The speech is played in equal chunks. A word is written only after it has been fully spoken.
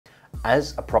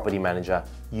As a property manager,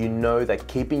 you know that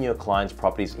keeping your clients'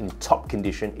 properties in top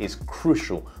condition is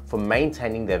crucial for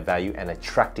maintaining their value and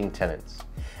attracting tenants.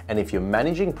 And if you're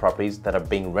managing properties that are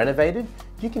being renovated,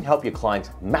 you can help your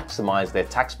clients maximize their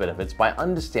tax benefits by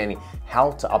understanding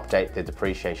how to update their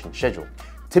depreciation schedule.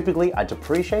 Typically, a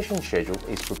depreciation schedule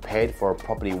is prepared for a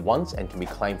property once and can be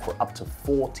claimed for up to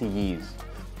 40 years.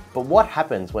 But what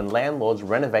happens when landlords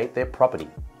renovate their property?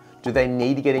 Do they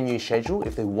need to get a new schedule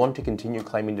if they want to continue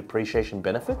claiming depreciation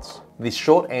benefits? The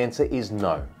short answer is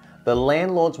no. The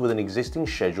landlords with an existing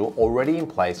schedule already in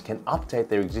place can update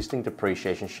their existing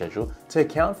depreciation schedule to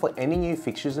account for any new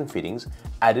fixtures and fittings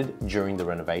added during the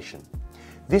renovation.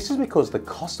 This is because the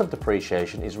cost of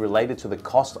depreciation is related to the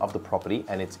cost of the property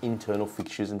and its internal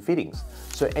fixtures and fittings.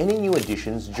 So any new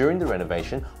additions during the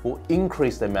renovation will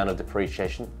increase the amount of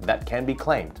depreciation that can be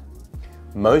claimed.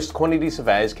 Most quantity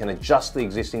surveyors can adjust the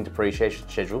existing depreciation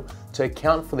schedule to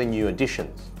account for the new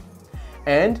additions.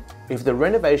 And if the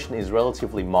renovation is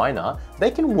relatively minor, they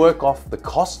can work off the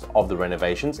cost of the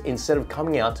renovations instead of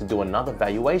coming out to do another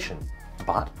valuation.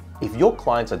 But if your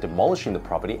clients are demolishing the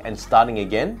property and starting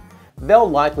again, they'll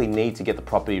likely need to get the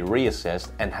property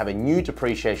reassessed and have a new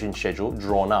depreciation schedule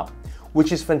drawn up,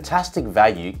 which is fantastic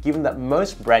value given that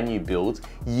most brand new builds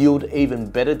yield even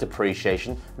better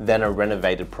depreciation than a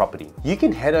renovated property. You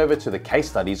can head over to the case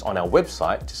studies on our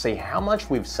website to see how much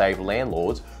we've saved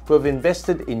landlords who have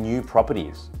invested in new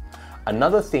properties.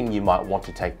 Another thing you might want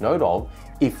to take note of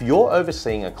if you're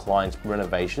overseeing a client's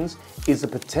renovations is the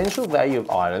potential value of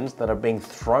items that are being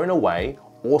thrown away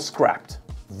or scrapped.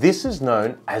 This is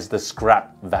known as the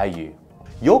scrap value.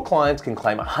 Your clients can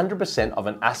claim 100% of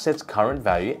an asset's current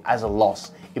value as a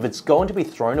loss if it's going to be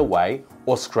thrown away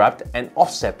or scrapped and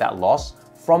offset that loss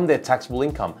from their taxable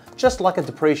income, just like a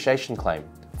depreciation claim.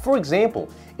 For example,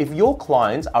 if your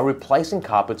clients are replacing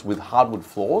carpets with hardwood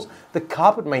floors, the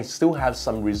carpet may still have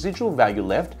some residual value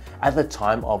left at the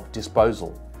time of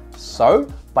disposal.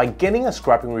 So, by getting a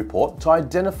scrapping report to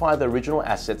identify the original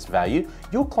asset's value,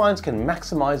 your clients can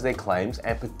maximize their claims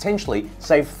and potentially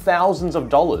save thousands of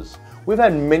dollars. We've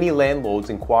had many landlords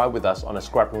inquire with us on a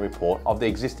scrapping report of the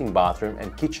existing bathroom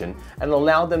and kitchen and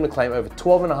allowed them to claim over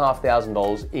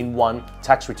 $12,500 in one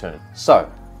tax return.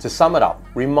 So, to sum it up,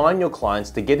 remind your clients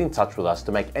to get in touch with us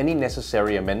to make any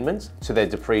necessary amendments to their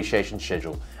depreciation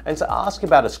schedule and to ask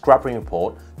about a scrapping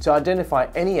report to identify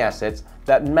any assets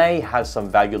that may have some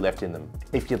value left in them.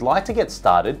 If you'd like to get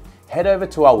started, head over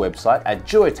to our website at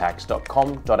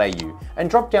duotax.com.au and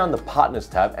drop down the Partners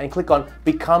tab and click on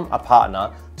Become a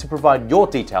Partner to provide your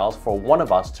details for one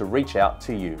of us to reach out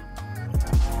to you.